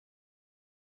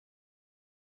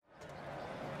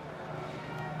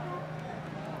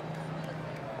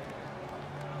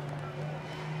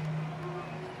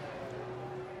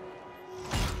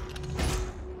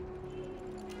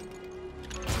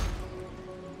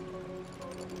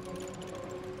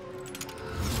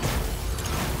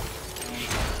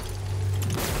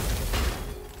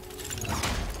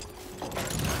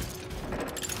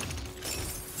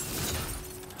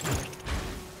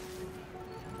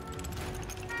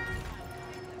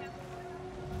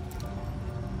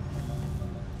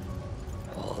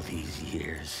these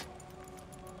years.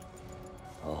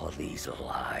 All these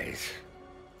lies.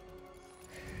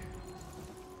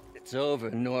 It's over,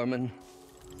 Norman.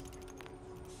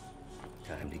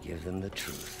 Time to give them the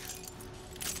truth.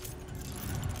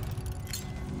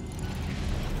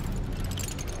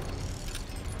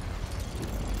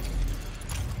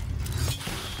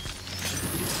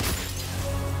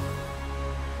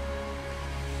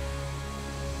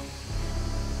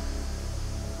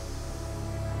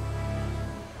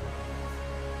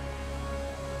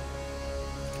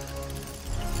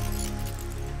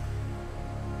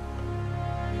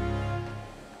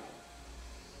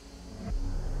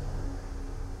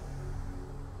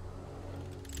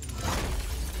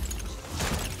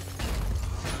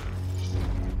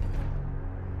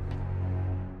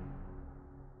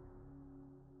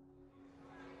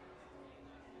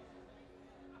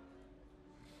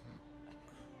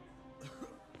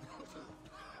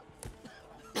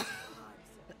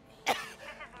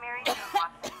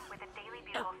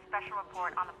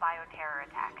 Report on the bioterror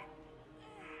attack.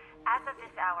 As of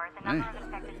this hour, the number of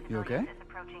infected civilians is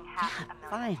approaching 500,000.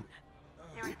 Fine.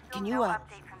 There is still no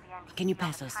update from the NVIDIA can you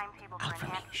pass us timetable out for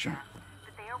for me? Sure.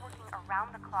 but they are working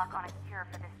around the clock on a cure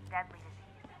for this deadly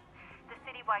disease. The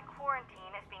citywide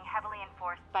quarantine is being heavily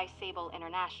enforced by Sable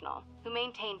International, who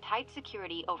maintain tight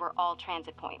security over all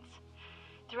transit points.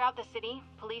 Throughout the city,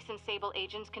 police and Sable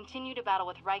agents continue to battle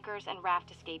with Rikers and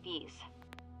Raft escapees.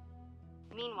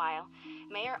 Meanwhile,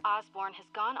 Mayor Osborn has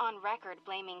gone on record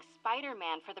blaming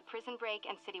Spider-Man for the prison break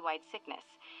and citywide sickness,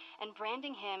 and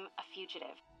branding him a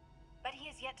fugitive. But he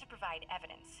has yet to provide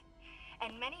evidence,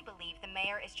 and many believe the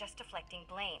mayor is just deflecting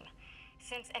blame,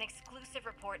 since an exclusive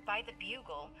report by the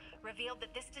Bugle revealed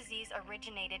that this disease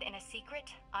originated in a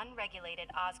secret,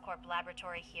 unregulated Oscorp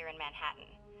laboratory here in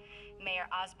Manhattan. Mayor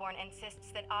Osborn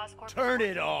insists that Oscorp Turn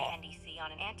is it working off. with the NDC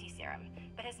on an anti-serum,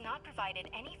 but has not provided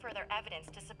any further evidence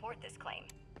to support this claim.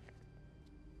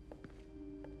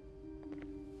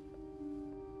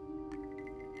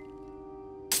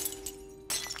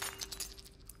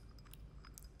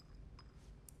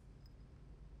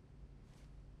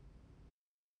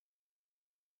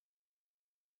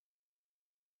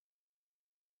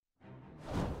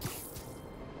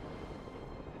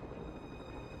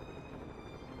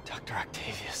 Dr.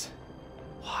 Octavius.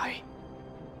 Why?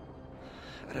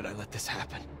 How did I let this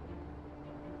happen?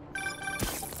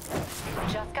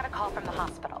 Just got a call from the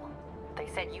hospital. They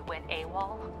said you went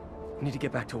AWOL. I need to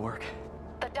get back to work.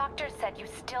 The doctor said you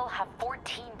still have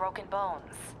 14 broken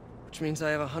bones. Which means I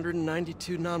have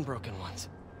 192 non-broken ones.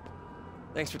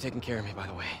 Thanks for taking care of me, by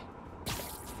the way.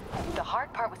 The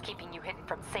hard part was keeping you hidden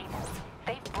from Sables.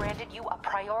 They've branded you a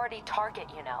priority target,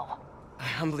 you know. I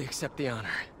humbly accept the honor.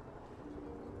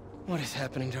 What is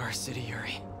happening to our city,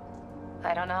 Yuri?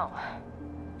 I don't know.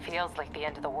 Feels like the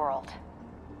end of the world.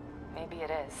 Maybe it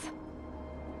is.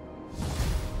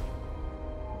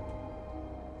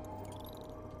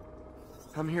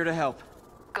 I'm here to help.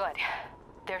 Good.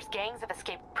 There's gangs of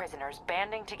escaped prisoners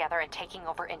banding together and taking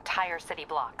over entire city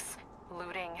blocks.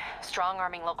 Looting,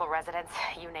 strong-arming local residents,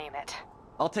 you name it.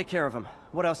 I'll take care of them.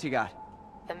 What else you got?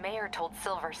 The mayor told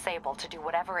Silver Sable to do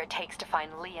whatever it takes to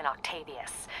find Lee and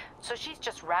Octavius. So she's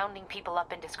just rounding people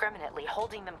up indiscriminately,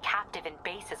 holding them captive in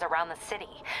bases around the city.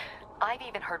 I've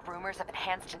even heard rumors of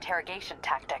enhanced interrogation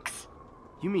tactics.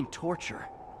 You mean torture?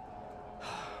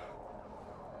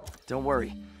 Don't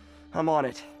worry. I'm on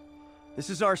it. This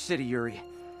is our city, Yuri.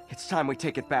 It's time we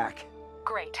take it back.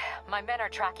 Great. My men are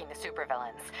tracking the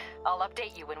supervillains. I'll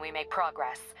update you when we make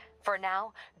progress. For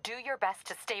now, do your best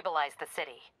to stabilize the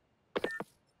city.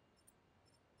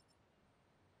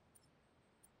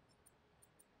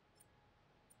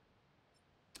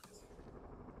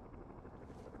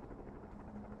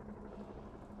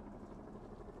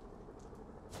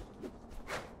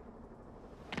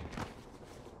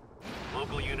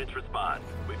 Local units respond.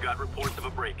 We've got reports of a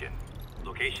break-in.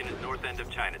 Location is north end of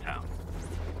Chinatown.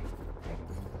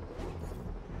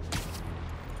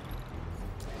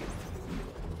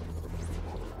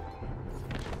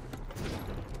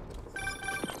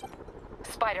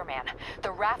 Spider-Man,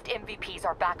 the Raft MVPs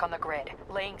are back on the grid,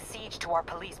 laying siege to our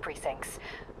police precincts.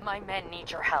 My men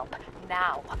need your help,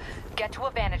 now. Get to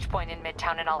a vantage point in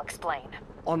Midtown and I'll explain.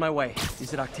 On my way.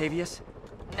 Is it Octavius?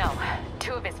 No,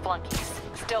 2 of his flunkies,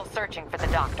 still searching for the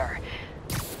doctor.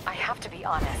 I have to be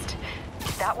honest,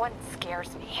 that one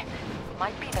scares me.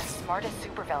 Might be the smartest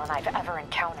supervillain I've ever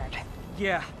encountered.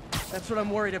 Yeah, that's what I'm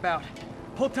worried about.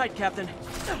 Hold tight, Captain.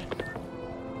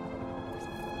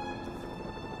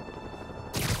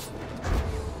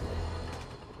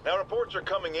 Now, reports are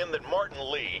coming in that Martin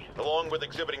Lee, along with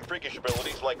exhibiting freakish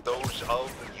abilities like those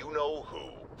of you-know-who,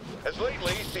 has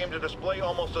lately seemed to display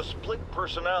almost a split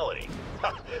personality.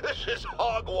 This is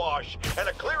hogwash and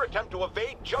a clear attempt to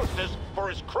evade justice for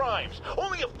his crimes.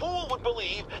 Only a fool would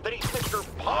believe that he's Mr.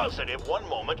 Positive one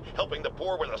moment, helping the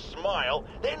poor with a smile,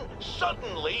 then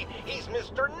suddenly he's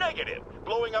Mr. Negative,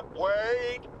 blowing up.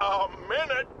 Wait a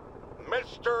minute,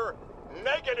 Mr.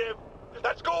 Negative.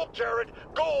 That's gold, Jared.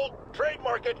 Gold.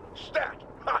 Trademark it. Stat.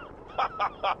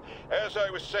 As I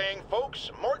was saying,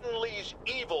 folks, Morton Lee's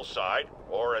evil side,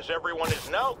 or as everyone is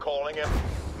now calling him,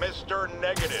 Mr.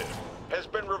 Negative, has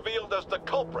been revealed as the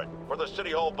culprit for the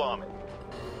City Hall bombing.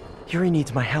 Yuri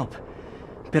needs my help.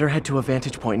 Better head to a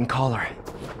vantage point and call her.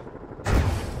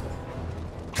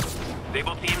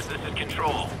 Sable teams, this is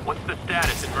Control. What's the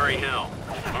status in Murray Hill?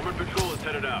 Armored Patrol is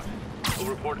headed out. We'll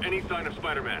report any sign of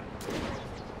Spider-Man.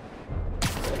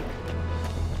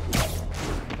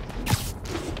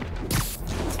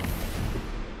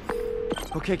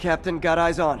 Okay, Captain, got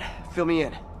eyes on. Fill me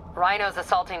in. Rhino's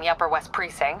assaulting the Upper West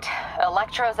Precinct.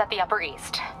 Electro's at the Upper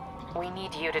East. We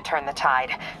need you to turn the tide.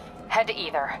 Head to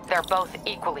either. They're both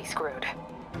equally screwed.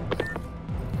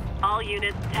 All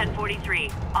units,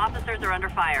 1043. Officers are under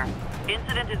fire.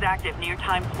 Incident is active near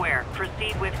Times Square.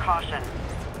 Proceed with caution.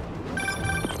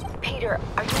 Peter,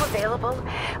 are you available?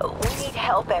 We need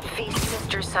help at Feast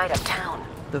Sister's side of town.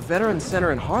 The Veterans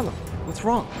Center in Harlem. What's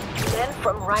wrong? Men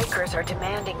from Rikers are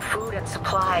demanding food and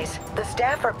supplies. The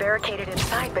staff are barricaded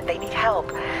inside, but they need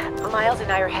help. Miles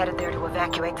and I are headed there to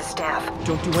evacuate the staff.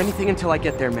 Don't do anything until I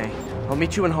get there, May. I'll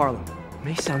meet you in Harlem.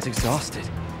 May sounds exhausted.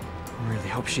 I really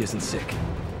hope she isn't sick.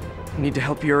 Need to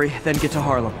help Yuri, then get to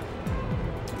Harlem.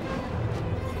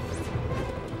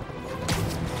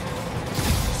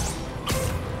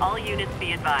 All units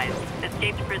be advised.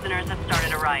 Escaped prisoners have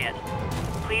started a riot.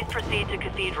 Please proceed to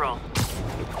Cathedral.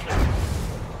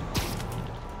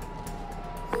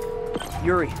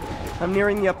 Yuri, I'm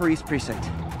nearing the Upper East Precinct.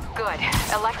 Good.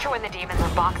 Electro and the demons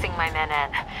are boxing my men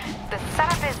in. The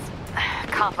setup is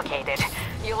complicated.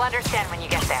 You'll understand when you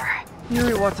get there.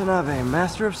 Yuri Watanabe,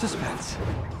 master of suspense.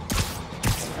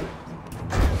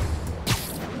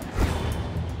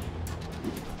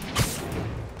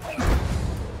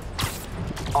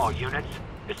 All units,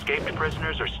 escaped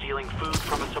prisoners are stealing food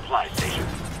from a supply station.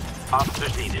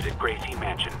 Officers needed at Gracie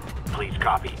Mansion. Please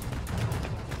copy.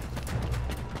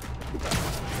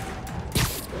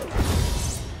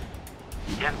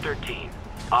 N13.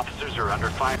 Officers are under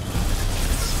fire.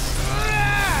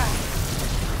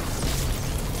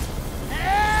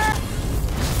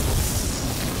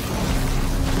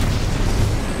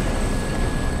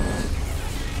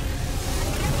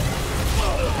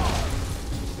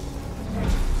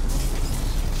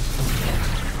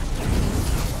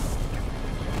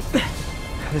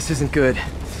 This isn't good.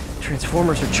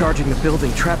 Transformers are charging the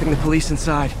building, trapping the police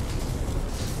inside.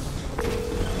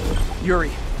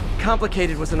 Yuri,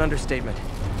 complicated was an understatement.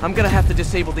 I'm gonna have to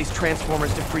disable these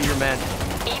transformers to free your men.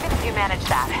 Even if you manage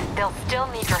that, they'll still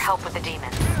need your help with the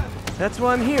demons. That's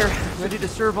why I'm here, ready to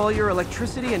serve all your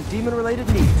electricity and demon-related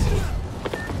needs.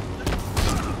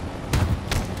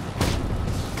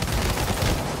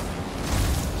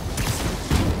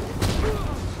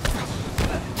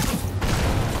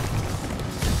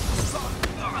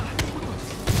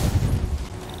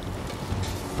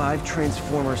 Five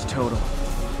transformers total.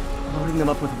 Loading them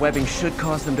up with webbing should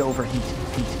cause them to overheat.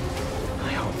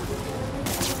 I hope.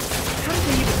 How did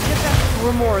they even get that?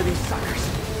 4 more of these suckers.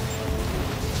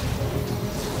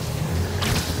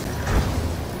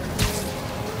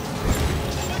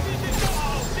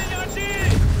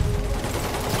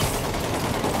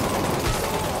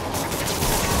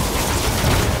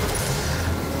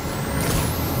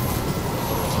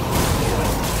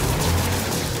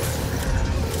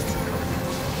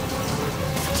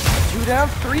 Down,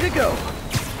 3 to go.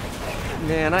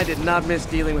 Man, I did not miss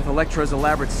dealing with Electro's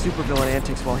elaborate supervillain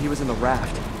antics while he was in the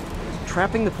raft.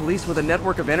 Trapping the police with a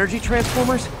network of energy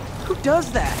transformers? Who does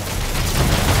that?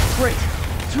 Great.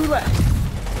 2 left.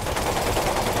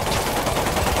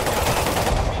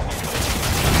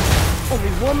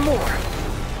 Only 1 more.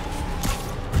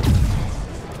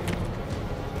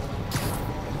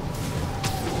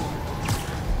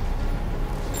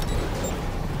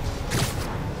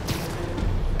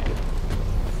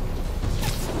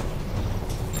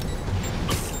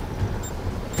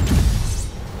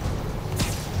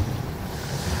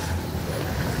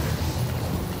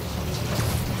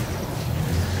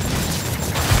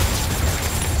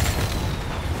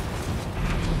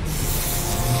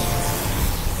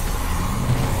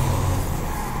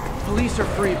 Police are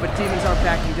free, but demons aren't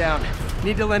backing down.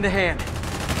 Need to lend a hand.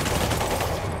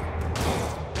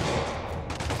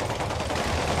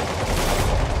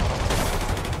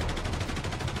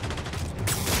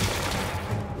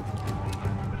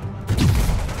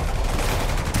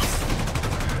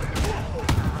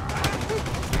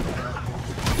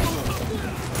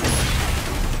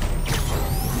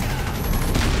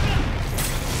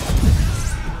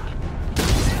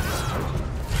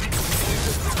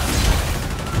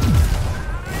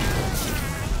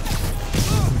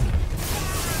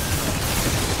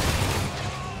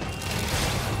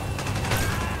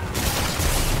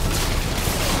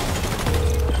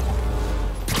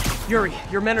 Yuri,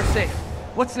 your men are safe.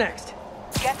 What's next?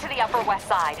 Get to the Upper West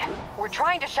Side. We're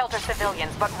trying to shelter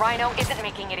civilians, but Rhino isn't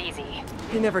making it easy.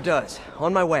 He never does.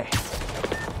 On my way.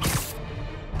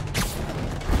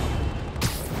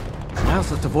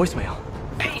 Miles left a voicemail.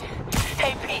 Pete!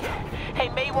 Hey, Pete. Hey,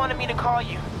 May wanted me to call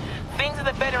you. Things at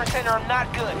the Veteran Center are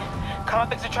not good.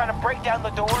 Convicts are trying to break down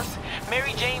the doors.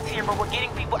 Mary Jane's here, but we're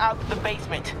getting people out of the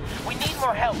basement. We need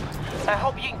more help. I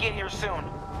hope you can get here soon.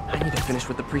 I need to finish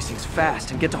with the precincts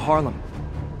fast and get to Harlem.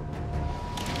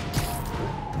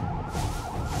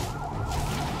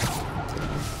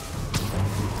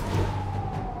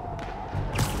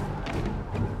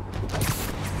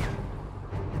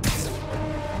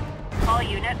 All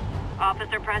units,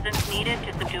 officer presence needed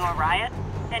to subdue a riot.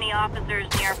 Any officers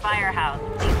near Firehouse,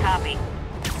 please copy.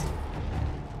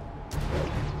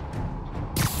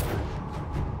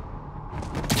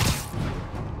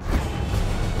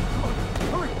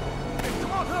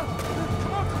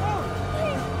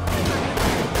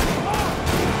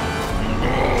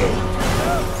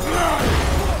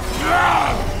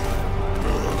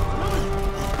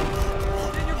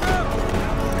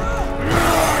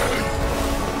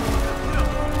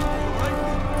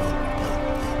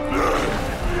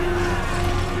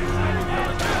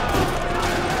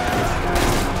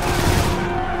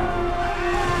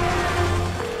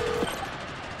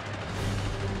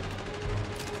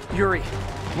 Yuri,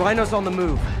 Rhino's on the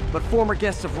move, but former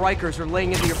guests of Rikers are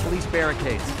laying into your police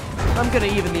barricades. I'm gonna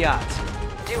even the odds.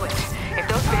 Do it. If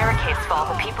those barricades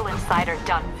fall, the people inside are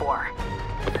done for.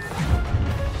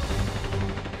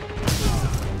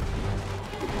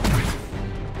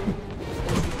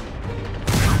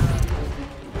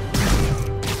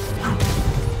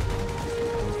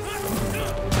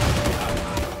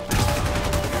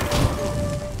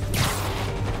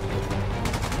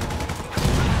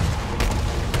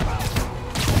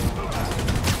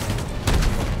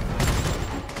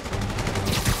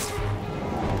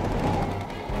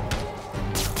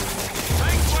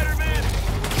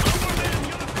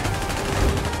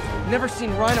 Never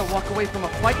seen Rhino walk away from a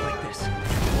fight like this.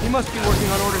 He must be working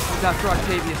on orders from Dr.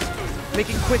 Octavius,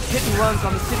 making quick hit and runs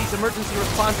on the city's emergency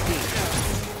response team.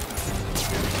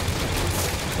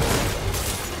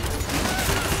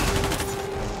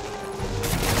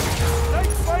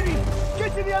 Thanks, Spidey!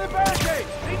 Get to the other barricade!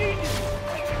 They need you!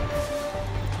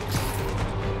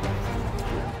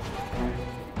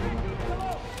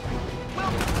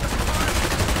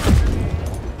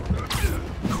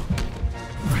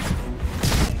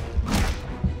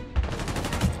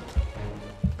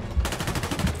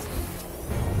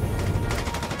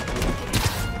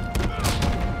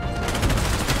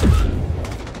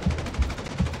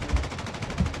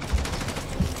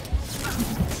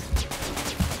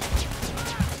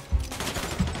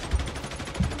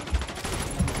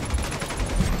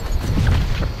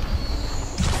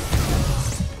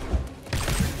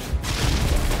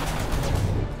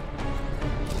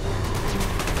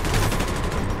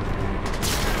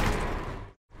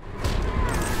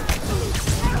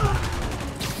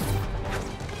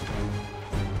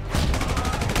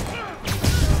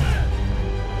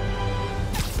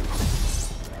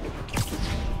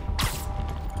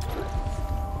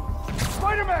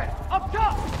 Up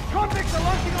top! Convicts are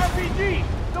launching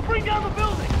RPGs! They'll bring down the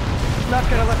building! Not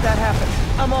gonna let that happen.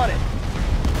 I'm on it.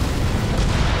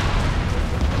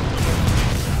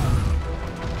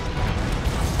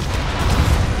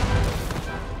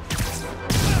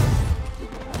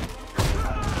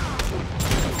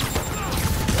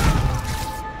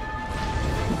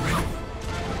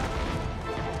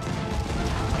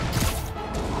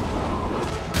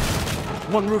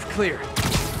 One roof clear.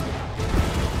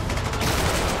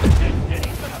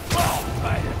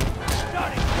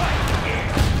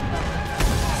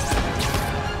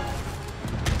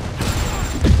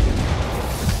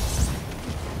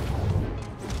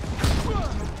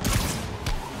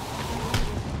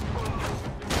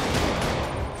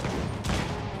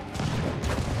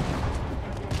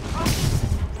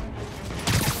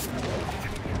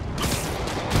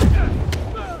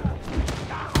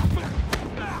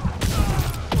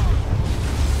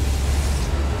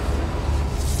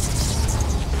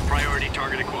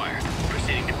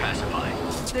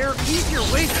 There are easier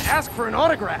ways to ask for an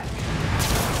autograph.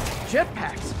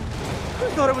 Jetpacks. Who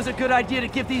thought it was a good idea to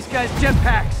give these guys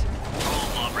jetpacks?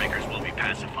 All lawbreakers will be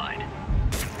pacified.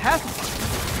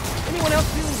 Pacified? Anyone else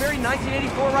feeling very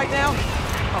 1984 right now?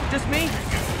 Oh, just me?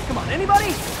 Come on,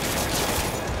 anybody?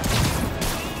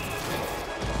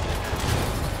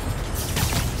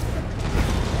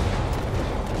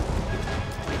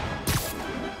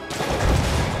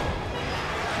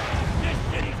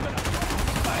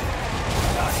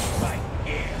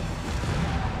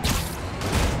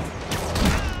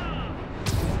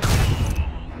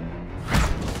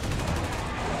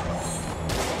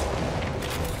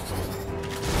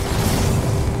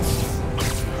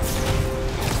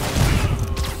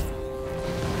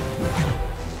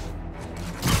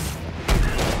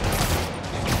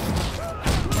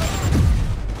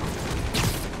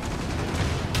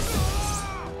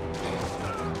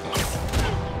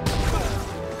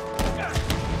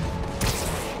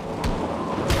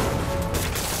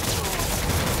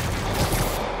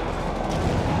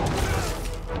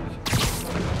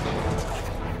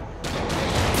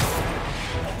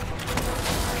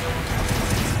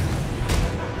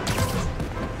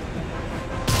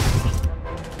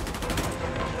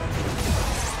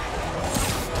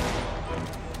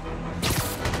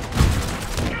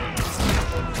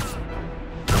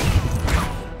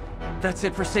 That's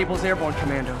it for Sable's airborne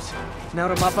commandos. Now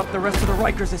to mop up the rest of the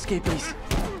Rikers escapees.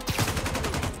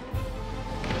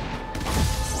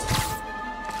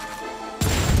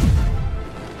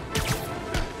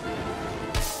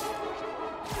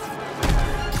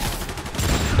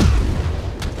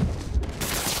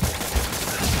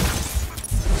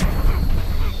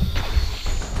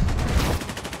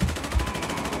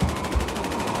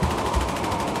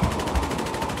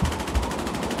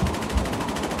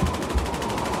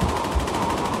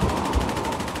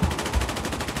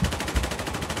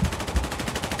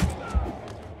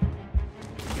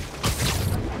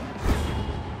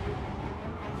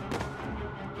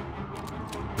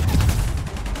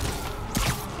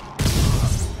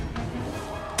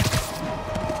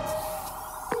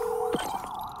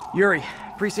 Yuri,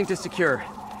 precinct is secure.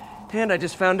 And I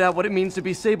just found out what it means to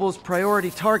be Sable's priority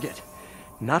target.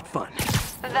 Not fun.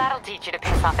 That'll teach you to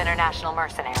piss off international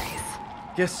mercenaries.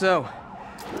 Guess so.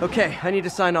 Okay, I need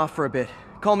to sign off for a bit.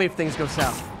 Call me if things go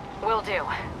south. Will do.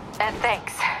 And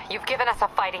thanks. You've given us a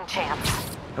fighting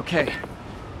chance. Okay.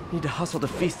 Need to hustle to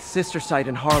Feast's sister site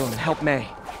in Harlem and help May.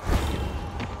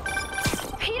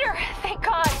 Peter, thank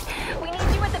God. We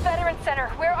need you at the Veterans Center.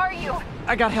 Where are you?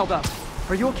 I got held up.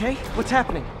 Are you okay? What's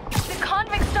happening? The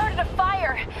convicts started a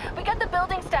fire. We got the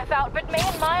building staff out, but May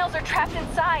and Miles are trapped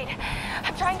inside.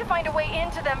 I'm trying to find a way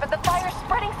into them, but the fire's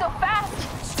spreading so fast.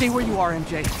 Stay where you are,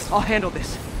 MJ. I'll handle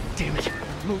this. Damn it.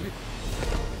 Move it.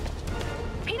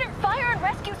 Peter, fire and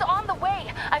rescue's on the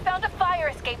way. I found a fire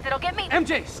escape that'll get me...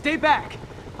 MJ, stay back.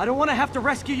 I don't want to have to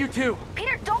rescue you too.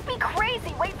 Peter, don't be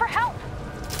crazy. Wait for help.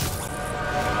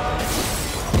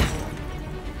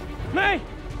 May!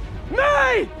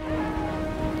 May!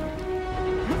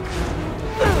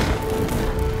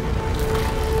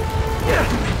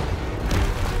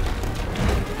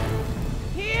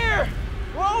 Here!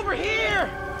 We're over here!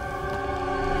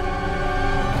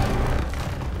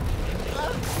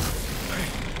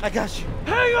 I got you.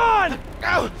 Hang on!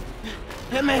 Oh!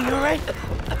 Hey, man, you alright?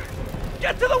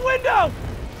 Get to the window!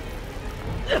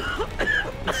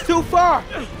 It's too far!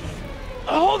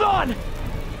 Hold on!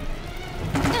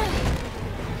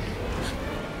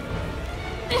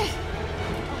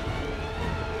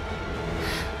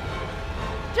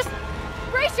 Just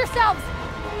brace yourselves!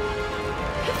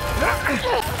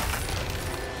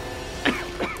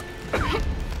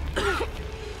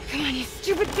 Come on, you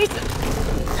stupid piece of...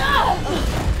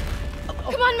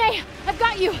 Come on, May! I've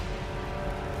got you!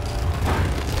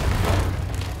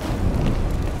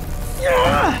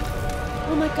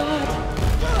 Oh my God.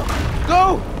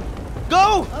 Go!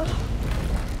 Go!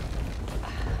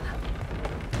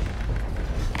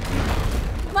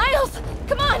 Miles!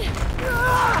 Come on!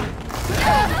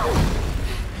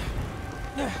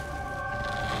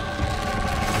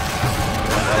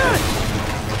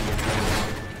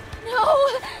 No!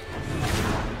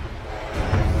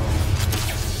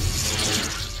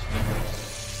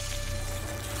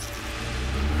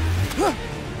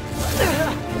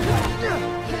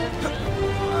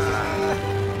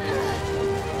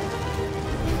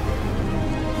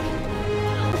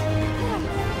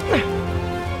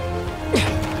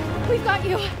 We've got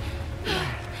you.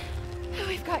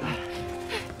 We've got you.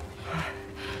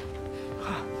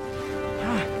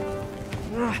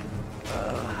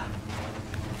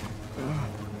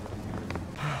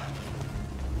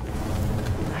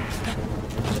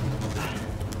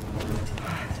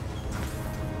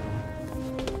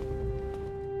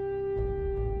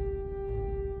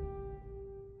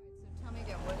 Tell me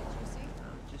again, what did you see?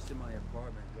 Just in my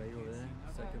apartment, right over there,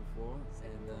 second floor,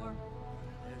 and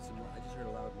I just heard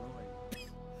a loud noise.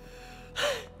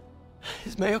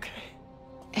 Is May okay?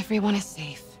 Everyone is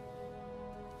safe.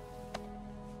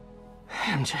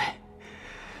 MJ,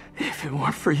 if it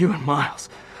weren't for you and Miles,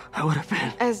 I would have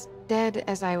been... As dead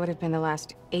as I would have been the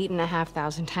last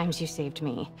 8,500 times you saved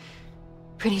me.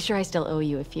 Pretty sure I still owe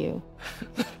you a few.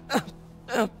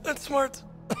 That's smart.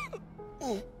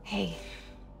 Hey.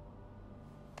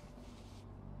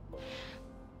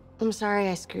 I'm sorry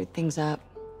I screwed things up.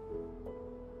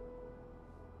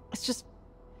 It's just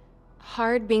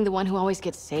hard being the one who always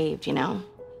gets saved, you know?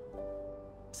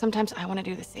 Sometimes I want to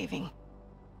do the saving.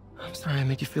 I'm sorry I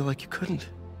made you feel like you couldn't.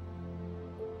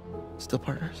 Still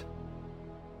partners?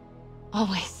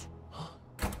 Always.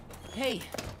 Hey.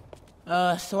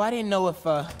 So I didn't know if,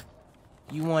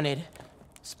 you wanted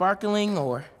sparkling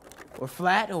or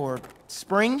flat or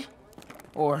spring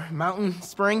or mountain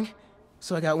spring.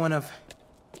 So I got one of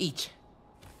each.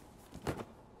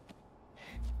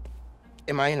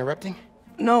 Am I interrupting?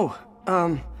 No.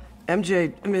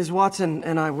 MJ, Ms. Watson,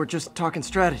 and I were just talking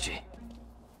strategy.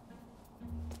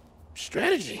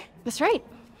 Strategy? That's right.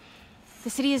 The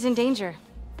city is in danger.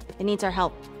 It needs our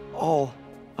help. All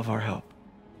of our help.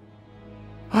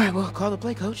 Alright, well, call the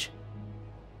play, Coach.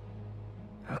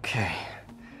 Okay.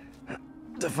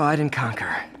 Divide and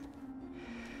conquer.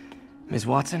 Ms.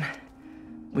 Watson,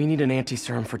 we need an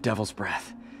anti-serum for Devil's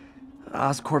Breath.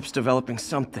 Oscorp's developing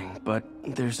something, but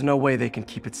there's no way they can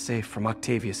keep it safe from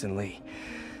Octavius and Lee.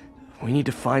 We need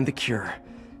to find the cure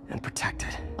and protect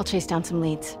it. I'll chase down some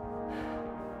leads.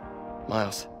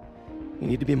 Miles, you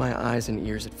need to be my eyes and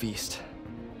ears at Feast.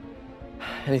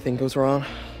 Anything goes wrong,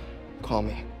 call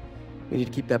me. We need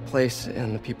to keep that place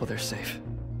and the people there safe.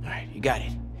 Alright, you got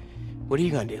it. What are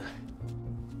you gonna do?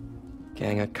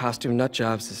 Gang of costume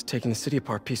nutjobs is taking the city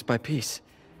apart piece by piece.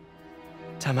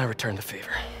 Time I return the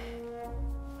favor.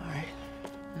 Alright.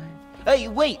 Hey,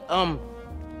 wait, how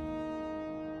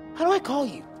do I call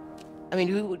you? I mean,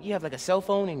 do you have like a cell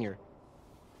phone in your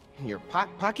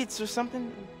pockets or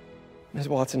something? Ms.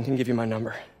 Watson can give you my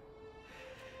number.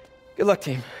 Good luck,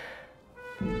 team.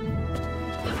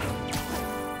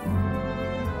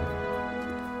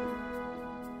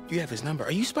 You have his number.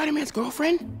 Are you Spider-Man's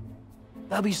girlfriend?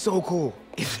 That'd be so cool.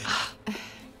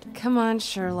 Come on,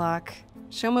 Sherlock.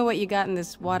 Show me what you got in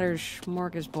this water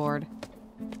smorgasbord.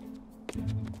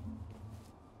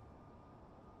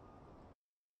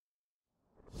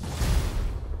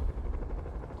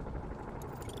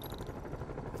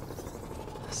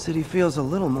 The city feels a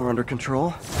little more under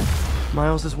control.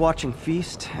 Miles is watching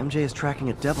Feast, MJ is tracking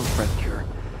a Devil's Breath cure.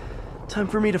 Time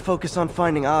for me to focus on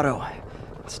finding Otto,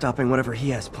 and stopping whatever he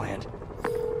has planned.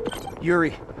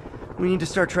 Yuri, we need to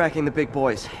start tracking the big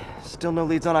boys. Still no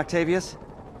leads on Octavius?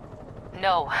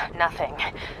 No, nothing.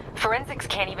 Forensics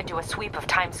can't even do a sweep of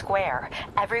Times Square.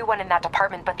 Everyone in that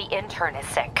department but the intern is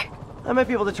sick. I might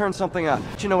be able to turn something up.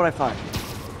 But you know what I find?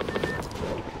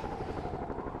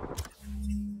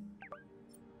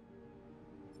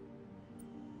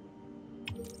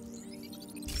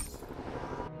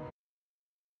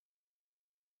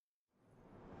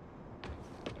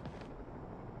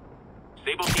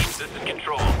 Sable teams, this is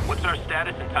Control. What's our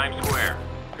status in Times Square?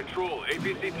 Control,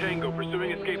 APC Tango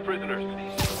pursuing escaped prisoners.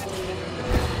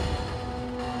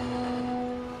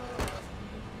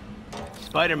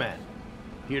 Spider-Man,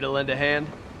 here to lend a hand?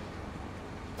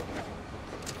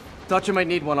 Thought you might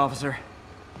need one, officer.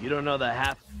 You don't know the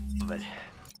half of it.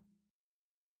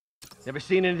 Never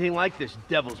seen anything like this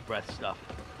Devil's Breath stuff.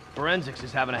 Forensics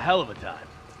is having a hell of a time.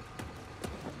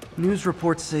 News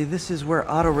reports say this is where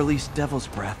Otto released Devil's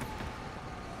Breath.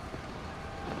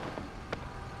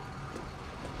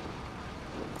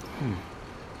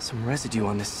 Some residue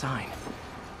on this sign.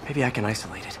 Maybe I can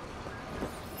isolate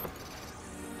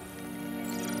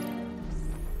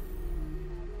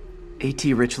it.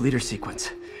 AT-rich leader sequence.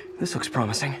 This looks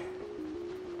promising.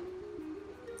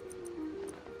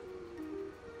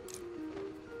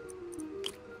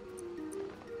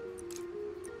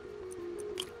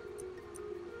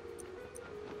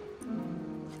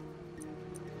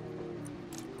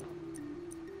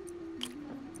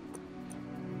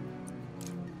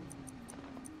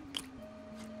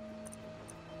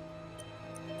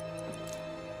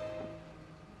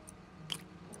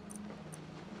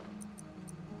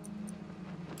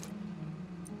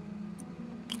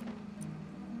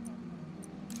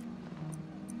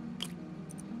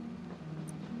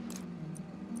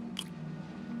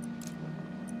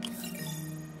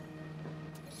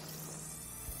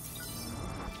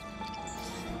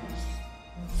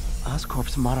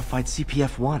 Oscorp's modified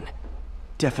CPF-1.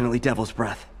 Definitely Devil's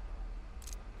Breath.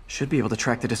 Should be able to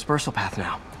track the dispersal path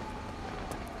now.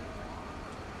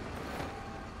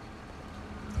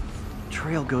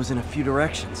 Trail goes in a few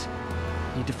directions.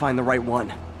 Need to find the right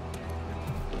one.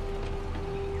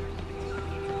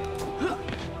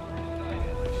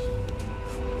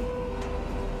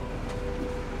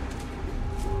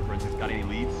 Forensics got any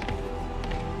leads?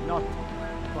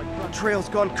 Nothing. Trail's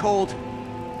gone cold.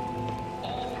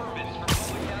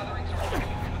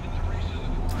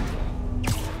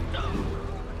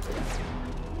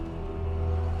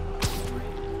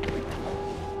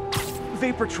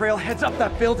 Vapor trail heads up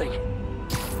that building.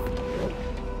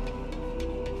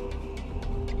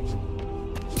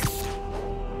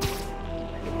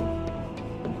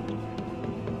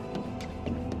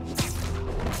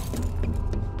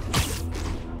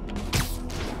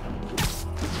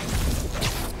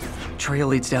 Trail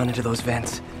leads down into those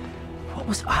vents. What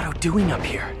was Otto doing up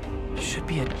here? Should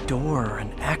be a door or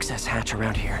an access hatch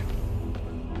around here.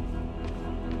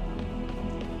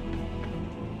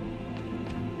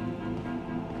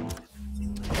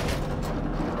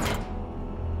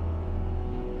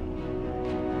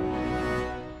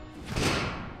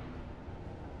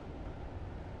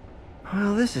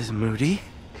 Well, this is moody.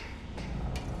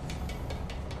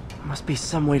 Must be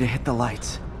some way to hit the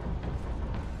lights.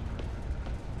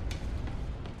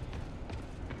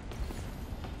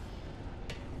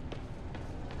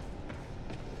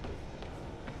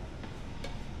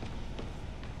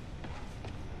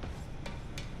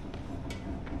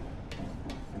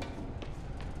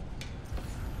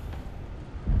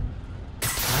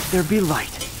 There be light.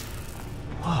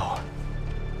 Whoa.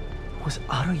 Was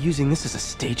Otto using this as a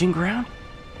staging ground?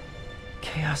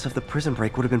 Chaos of the prison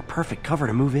break would have been perfect cover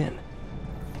to move in.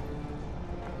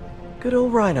 Good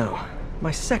old Rhino. My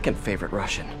second favorite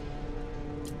Russian.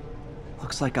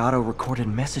 Looks like Otto recorded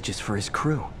messages for his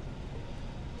crew.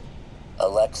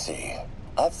 Alexei,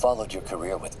 I've followed your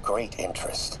career with great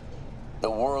interest.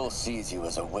 The world sees you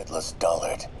as a witless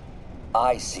dullard.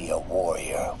 I see a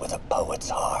warrior with a poet's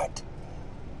heart.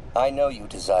 I know you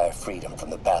desire freedom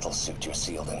from the battlesuit you're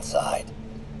sealed inside.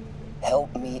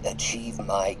 Help me achieve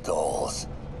my goals,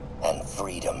 and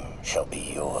freedom shall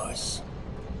be yours.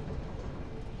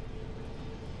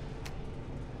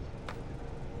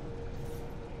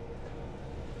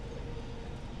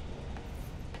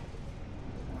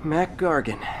 Mac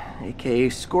Gargan, aka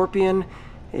Scorpion,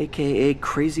 aka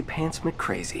Crazy Pants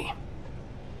McCrazy.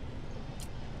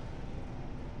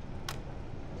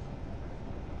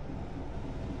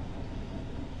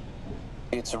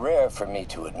 It's rare for me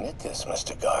to admit this,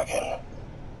 Mr. Gargan.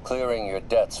 Clearing your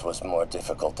debts was more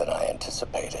difficult than I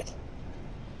anticipated.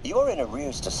 You're in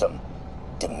arrears to some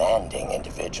demanding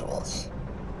individuals.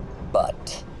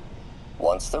 But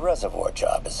once the reservoir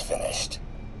job is finished,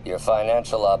 your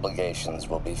financial obligations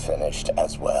will be finished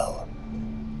as well.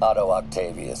 Otto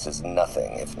Octavius is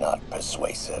nothing if not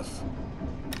persuasive.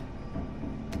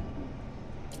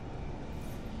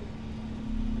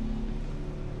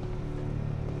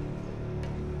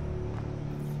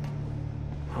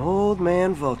 Old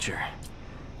man Vulture.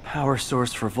 Power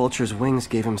source for Vulture's wings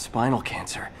gave him spinal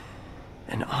cancer,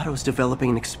 and Otto's developing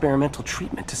an experimental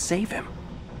treatment to save him.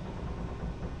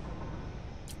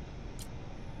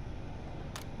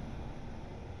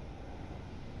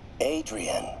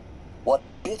 Adrian, what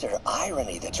bitter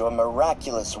irony that your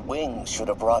miraculous wings should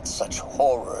have brought such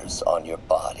horrors on your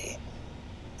body.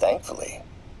 Thankfully,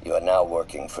 you are now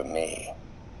working for me.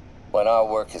 When our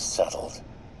work is settled,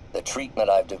 the treatment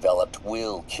I've developed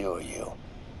will cure you.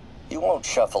 You won't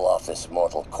shuffle off this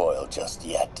mortal coil just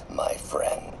yet, my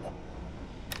friend.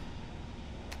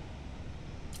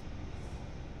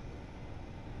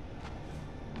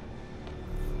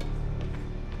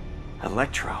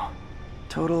 Electro.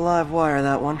 Total live wire,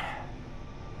 that one.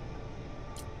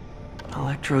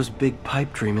 Electro's big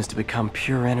pipe dream is to become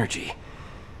pure energy.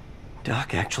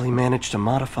 Doc actually managed to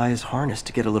modify his harness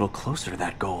to get a little closer to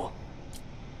that goal.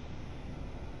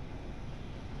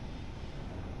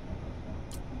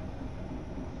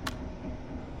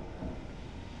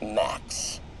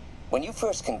 Max, when you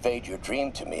first conveyed your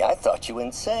dream to me, I thought you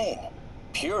insane.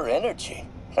 Pure energy.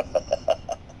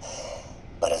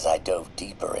 But as I dove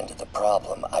deeper into the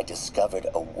problem, I discovered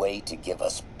a way to give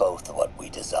us both what we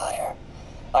desire.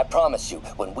 I promise you,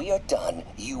 when we are done,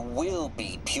 you will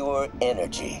be pure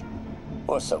energy.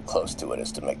 Or so close to it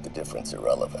as to make the difference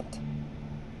irrelevant.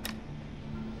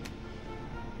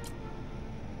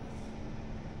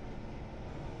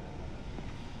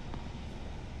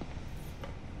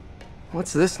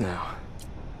 What's this now?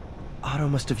 Otto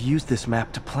must have used this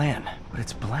map to plan, but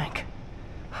it's blank.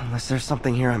 Unless there's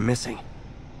something here I'm missing.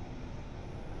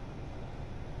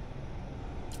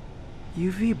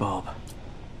 UV bulb.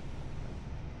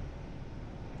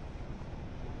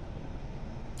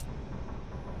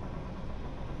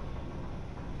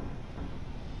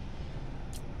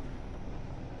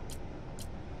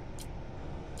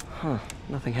 Huh,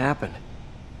 nothing happened.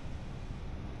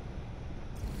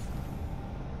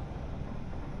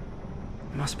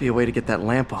 Must be a way to get that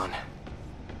lamp on.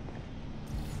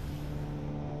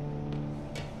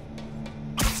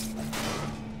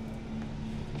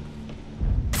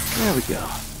 There we go.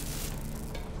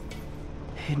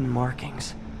 Hidden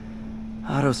markings.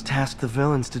 Otto's tasked the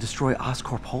villains to destroy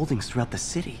Oscorp holdings throughout the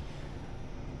city.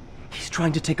 He's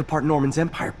trying to take apart Norman's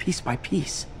empire piece by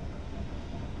piece.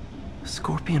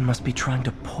 Scorpion must be trying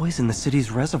to poison the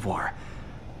city's reservoir.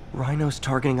 Rhino's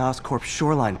targeting Oscorp's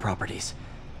shoreline properties.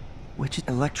 Which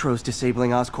Electro's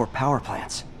disabling Oscorp power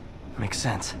plants. Makes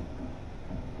sense.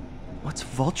 What's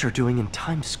Vulture doing in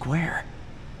Times Square?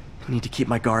 I need to keep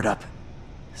my guard up.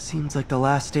 Seems like the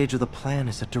last stage of the plan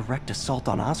is a direct assault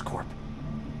on Oscorp.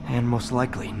 And most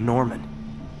likely, Norman.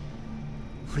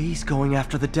 Lee's going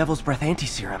after the Devil's Breath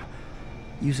anti-serum.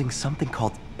 Using something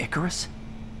called Icarus?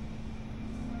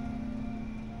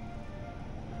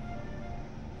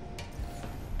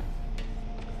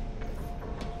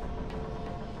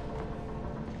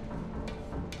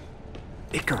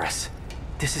 Icarus.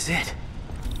 This is it.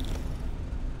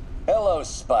 Hello,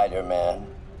 Spider-Man.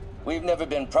 We've never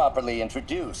been properly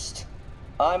introduced.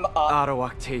 I'm Otto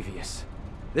Octavius.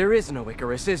 There is no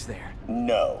Icarus, is there?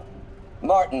 No.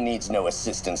 Martin needs no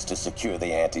assistance to secure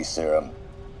the anti-serum.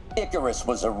 Icarus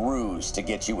was a ruse to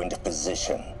get you into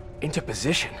position. Into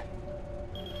position?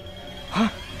 Huh?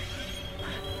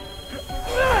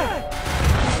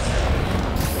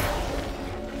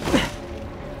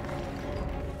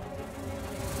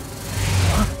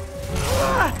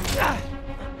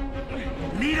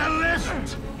 Need a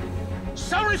lift?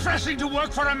 So refreshing to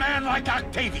work for a man like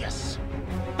Octavius.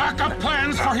 Backup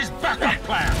plans for his backup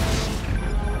plans.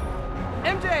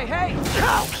 MJ, hey!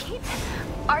 Pete?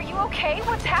 Are you okay?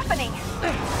 What's happening?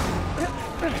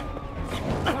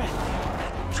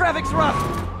 Traffic's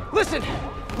rough. Listen,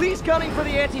 Lee's gunning for the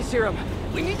anti-serum.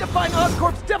 We need to find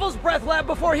Oscorp's Devil's Breath lab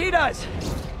before he does.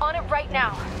 On it right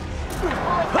now. Pull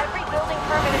every building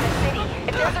permit in the city.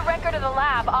 If there's a record of the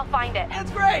lab, I'll find it. That's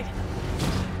great.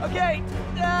 Okay,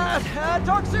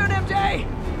 talk soon, MJ.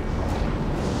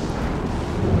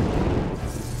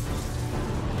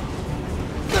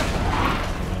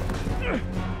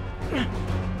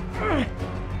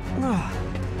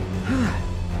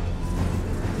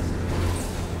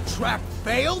 Trap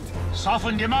failed?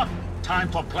 Softened him up. Time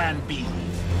for plan B.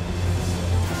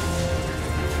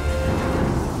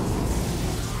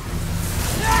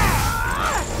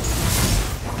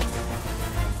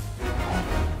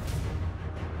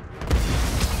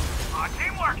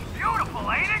 Teamwork's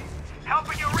beautiful, ain't it?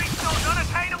 Helping you reach those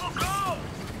unattainable goals.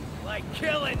 Like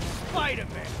killing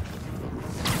Spider-Man.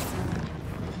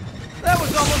 That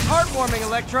was almost heartwarming,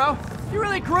 Electro. You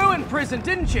really grew in prison,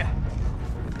 didn't you?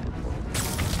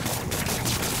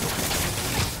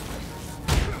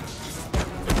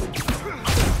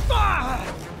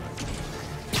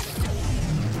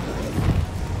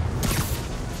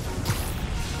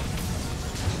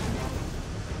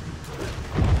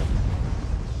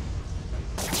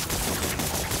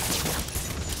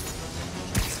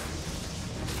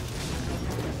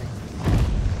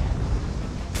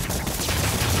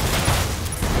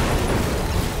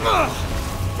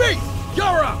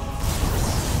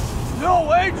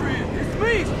 No, Adrian! It's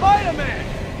me, Spider-Man!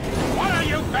 What are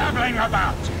you babbling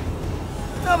about?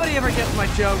 Nobody ever gets my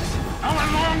jokes.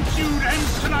 Our long feud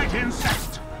ends tonight,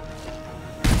 insect!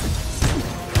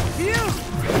 Phew!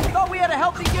 Thought we had a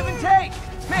healthy give and take.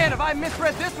 Man, have I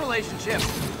misread this relationship.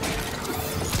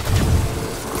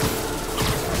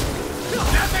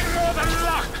 Nothing more than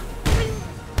luck!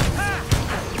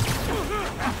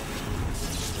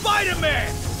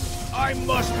 Spider-Man! I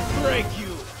must break you!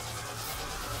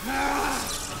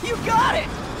 You got it!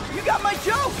 You got my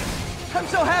joke! I'm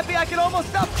so happy I can almost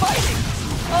stop fighting!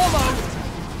 Almost!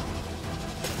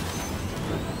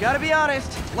 Gotta be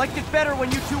honest, liked it better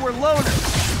when you two were loners.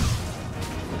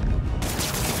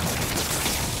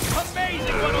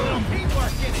 Amazing what a little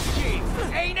teamwork can achieve,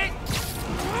 ain't it?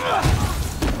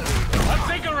 A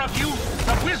figure of youth,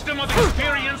 the wisdom of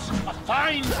experience, a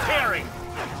fine pairing.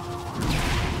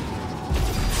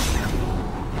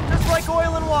 Just like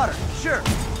oil and water, sure.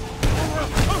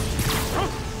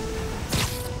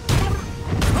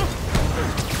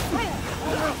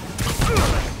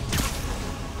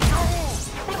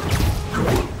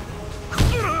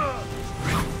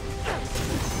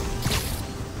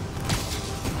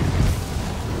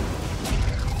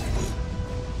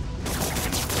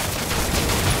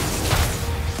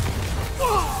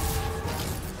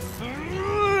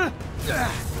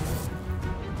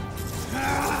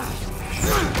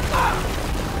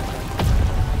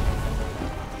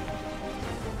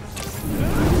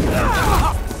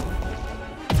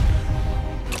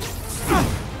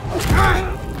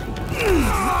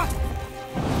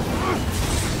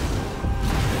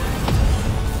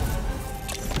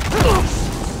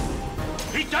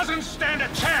 He doesn't stand a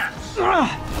chance!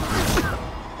 Yeah,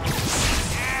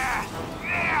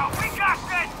 we got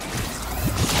this!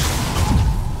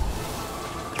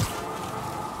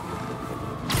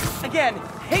 Again,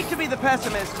 hate to be the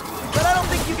pessimist, but I don't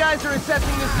think you guys are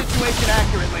assessing this situation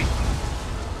accurately.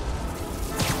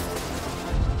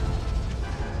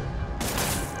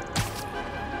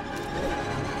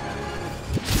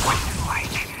 What's it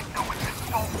like knowing you're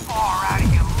so far out of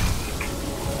your league?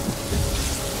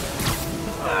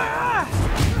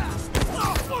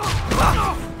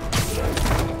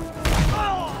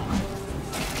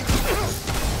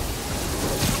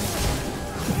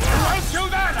 Don't do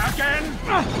that again!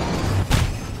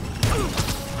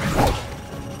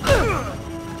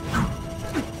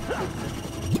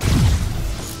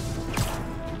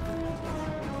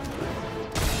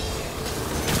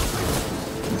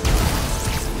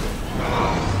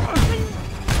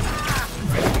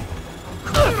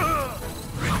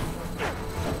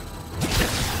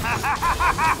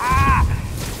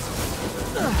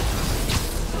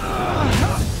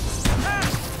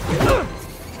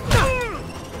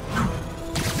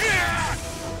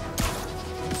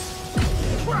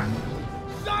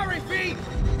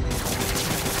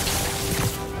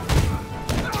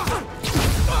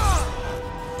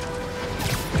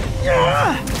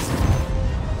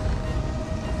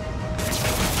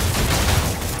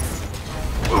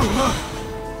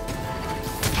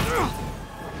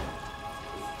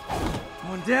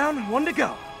 One down, one to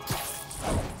go.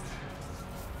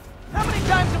 How many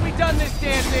times have we done this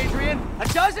dance, Adrian? A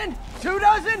dozen? 2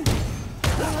 dozen?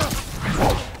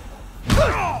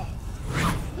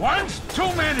 Once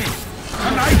too many.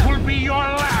 Tonight will be your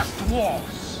last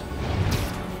waltz.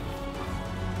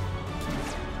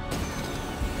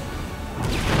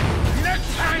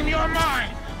 Next time you're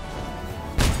mine.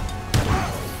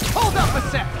 Hold up a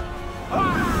sec.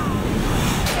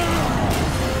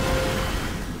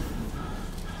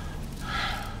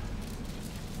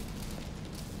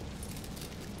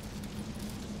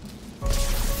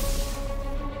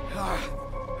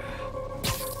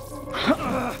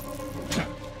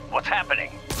 What's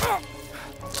happening?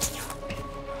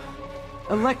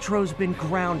 Electro's been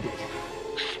grounded.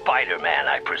 Spider-Man,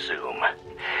 I presume.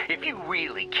 If you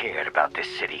really cared about this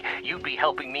city, you'd be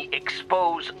helping me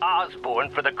expose Osborn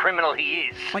for the criminal he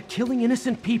is. By killing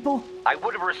innocent people? I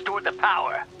would have restored the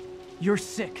power. You're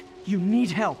sick. You need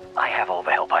help. I have all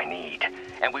the help I need,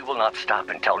 and we will not stop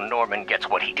until Norman gets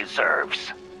what he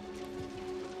deserves.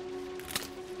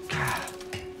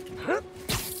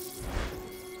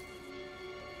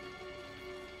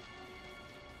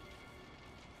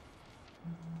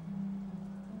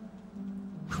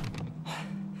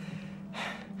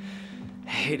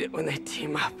 I hate it when they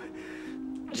team up.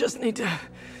 Just need to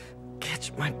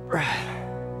catch my breath.